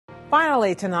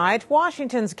Finally tonight,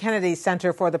 Washington's Kennedy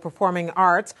Center for the Performing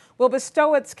Arts will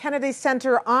bestow its Kennedy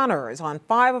Center honors on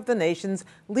 5 of the nation's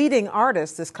leading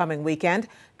artists this coming weekend.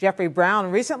 Jeffrey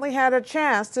Brown recently had a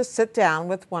chance to sit down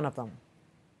with one of them.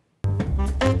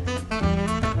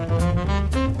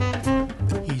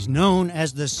 He's known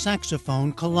as the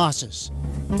saxophone colossus,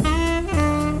 a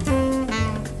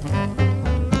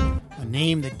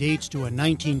name that dates to a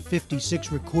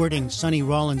 1956 recording Sonny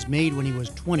Rollins made when he was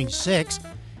 26,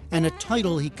 and a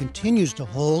title he continues to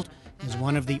hold as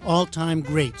one of the all-time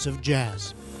greats of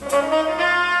jazz.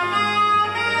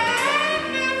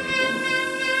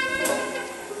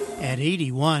 At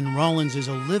 81, Rollins is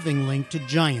a living link to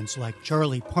giants like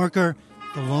Charlie Parker,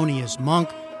 Thelonious Monk,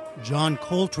 John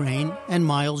Coltrane, and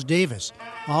Miles Davis,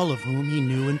 all of whom he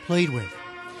knew and played with,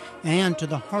 and to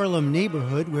the Harlem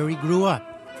neighborhood where he grew up,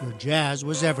 where jazz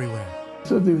was everywhere.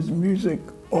 So there was music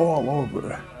all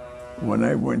over. When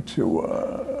I went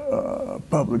to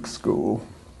public school,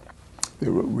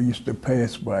 we used to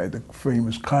pass by the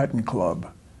famous Cotton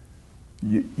Club.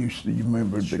 You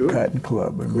remember the Cotton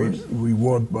Club? I mean, we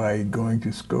walked by going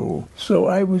to school. So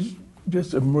I was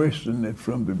just immersed in it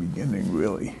from the beginning,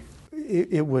 really.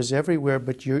 It was everywhere,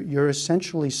 but you're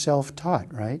essentially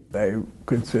self-taught, right? I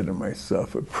consider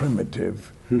myself a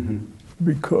primitive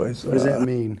because... What does that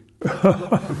mean?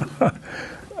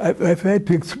 I've had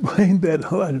to explain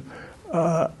that a lot.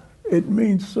 It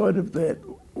means sort of that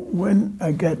when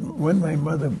my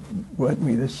mother bought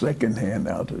me the second-hand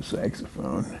alto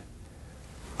saxophone,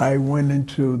 I went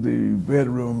into the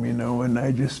bedroom, and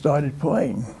I just started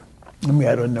playing. I mean,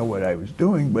 I don't know what I was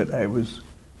doing, but I was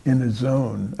in a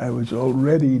zone. I was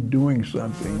already doing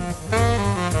something.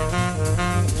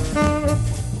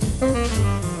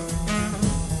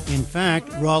 In fact,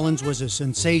 Rollins was a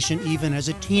sensation even as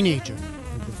a teenager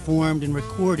and performed and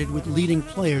recorded with leading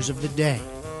players of the day.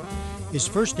 His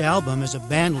first album as a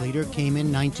bandleader came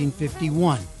in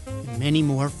 1951, and many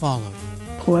more followed.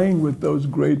 Playing with those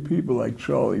great people like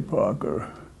Charlie Parker,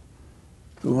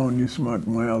 Thelonious Monk,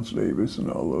 Miles Davis,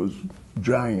 and all those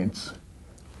giants,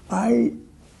 I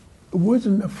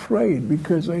wasn't afraid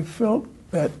because I felt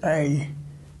that I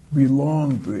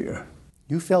belonged there.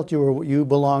 You felt you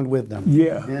belonged with them.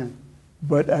 Yeah.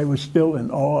 But I was still in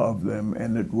awe of them,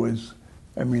 and it was,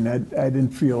 I mean, I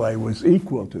didn't feel I was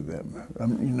equal to them.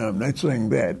 I'm not saying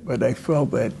that, but I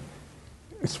felt that,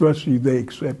 especially they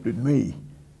accepted me,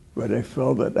 but I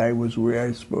felt that I was where I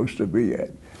was supposed to be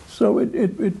at. So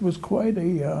it was quite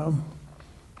a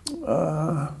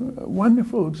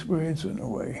wonderful experience in a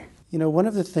way. One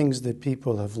of the things that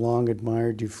people have long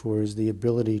admired you for is the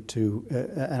ability to,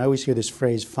 and I always hear this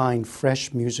phrase, find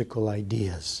fresh musical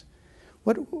ideas.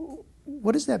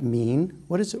 What does that mean?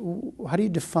 How do you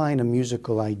define a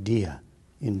musical idea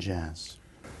in jazz?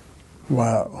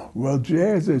 Wow. Well,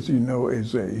 jazz, as you know,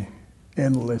 is an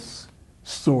endless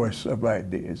source of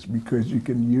ideas because you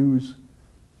can use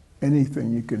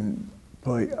anything. You can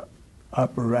play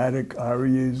operatic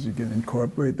arias, you can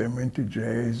incorporate them into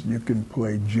jazz, you can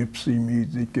play gypsy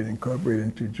music, you can incorporate it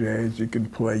into jazz, you can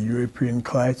play European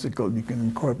classical, you can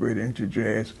incorporate it into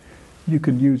jazz. You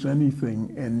can use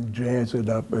anything and jazz it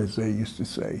up, as they used to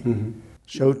say.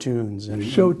 Show tunes.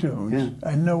 Show tunes. Yeah.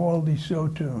 I know all these show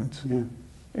tunes. Yeah.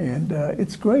 And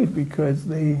it's great because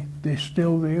they're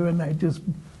still there and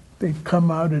they come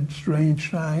out at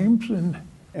strange times.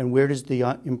 And where does the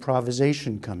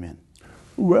improvisation come in?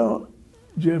 Well,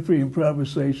 Jeffrey,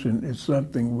 improvisation is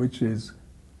something which is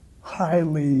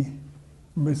highly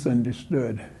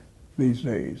misunderstood these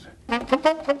days. I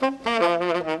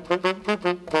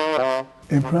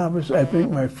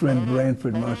think my friend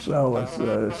Branford Marsalis,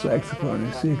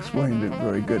 saxophonist, he explained it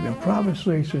very good.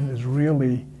 Improvisation is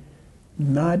really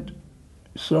not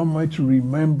so much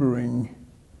remembering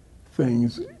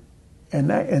things, and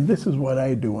this is what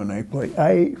I do when I play.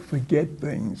 I forget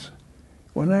things.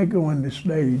 When I go on the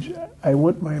stage, I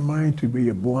want my mind to be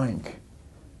a blank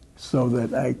so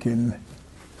that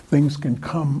things can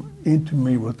come into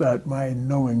me without my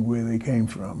knowing where they came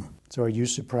from. So are you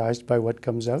surprised by what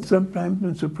comes out? Sometimes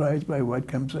I'm surprised by what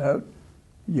comes out,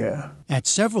 yeah. At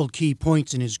several key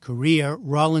points in his career,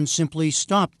 Rollins simply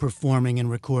stopped performing and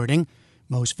recording.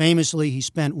 Most famously, he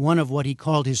spent one of what he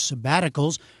called his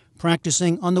sabbaticals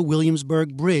practicing on the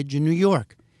Williamsburg Bridge in New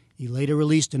York. He later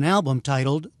released an album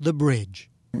titled The Bridge.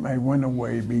 I went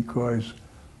away because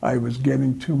I was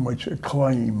getting too much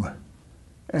acclaim.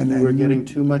 And you were getting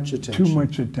too much attention. Too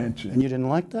much attention. And you didn't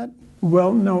like that?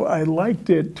 Well, no, I liked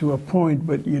it to a point,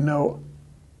 but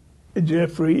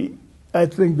Jeffrey, I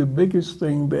think the biggest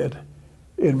thing that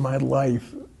in my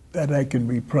life that I can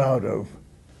be proud of,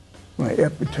 my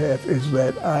epitaph, is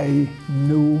that I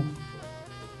knew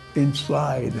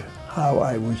inside how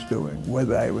I was doing,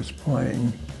 whether I was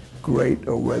playing great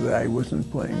or whether I wasn't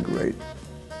playing great.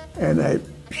 And I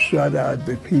shut out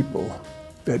the people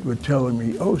that were telling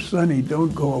me, oh, Sonny,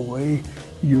 don't go away.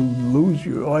 You lose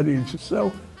your audience.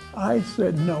 So I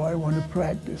said, no, I want to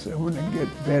practice. I want to get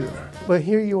better. But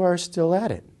here you are still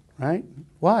at it, right?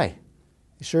 Why?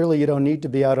 Surely you don't need to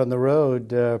be out on the road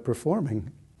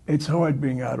performing. It's hard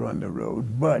being out on the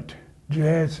road, but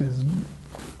jazz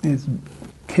is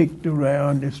kicked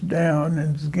around, it's down,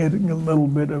 and it's getting a little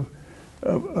bit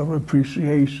of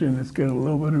appreciation, it's getting a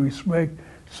little bit of respect.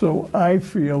 So I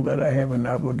feel that I have an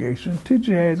obligation to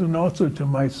jazz and also to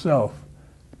myself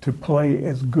to play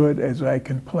as good as I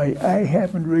can play. I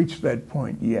haven't reached that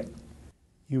point yet.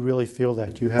 You really feel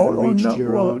that? You haven't reached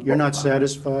your own? You're not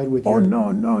satisfied with your...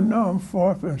 Oh, no, I'm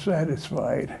far from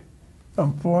satisfied.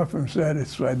 I'm far from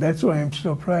satisfied. That's why I'm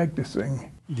still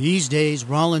practicing. These days,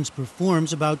 Rollins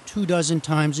performs about 24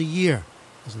 times a year.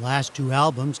 His last 2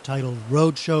 albums, titled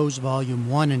Road Shows Volume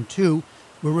 1 and 2,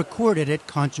 were recorded at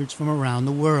concerts from around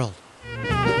the world.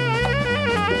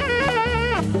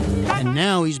 And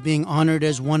now he's being honored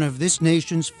as one of this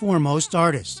nation's foremost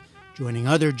artists, joining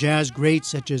other jazz greats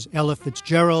such as Ella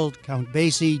Fitzgerald, Count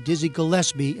Basie, Dizzy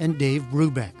Gillespie, and Dave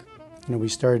Brubeck. You know, we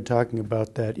started talking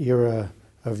about that era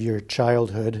of your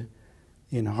childhood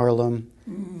in Harlem.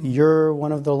 You're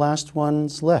one of the last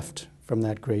ones left from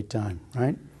that great time,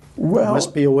 right? Well, you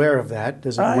must be aware of that.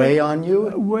 Does it weigh on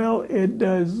you? Well, it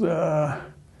does.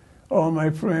 All my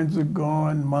friends are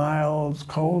gone. Miles,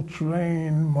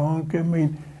 Coltrane, Monk. I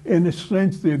mean, in a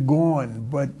sense, they're gone,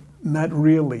 but not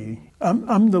really.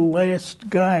 I'm the last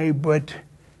guy, but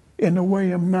in a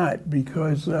way I'm not,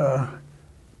 because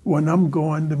when I'm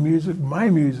gone, my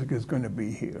music is going to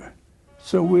be here.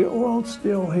 So we're all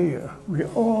still here. We're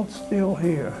all still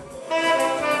here.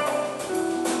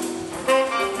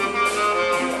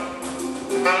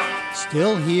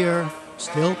 Still here,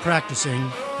 still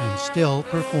practicing, and still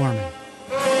performing.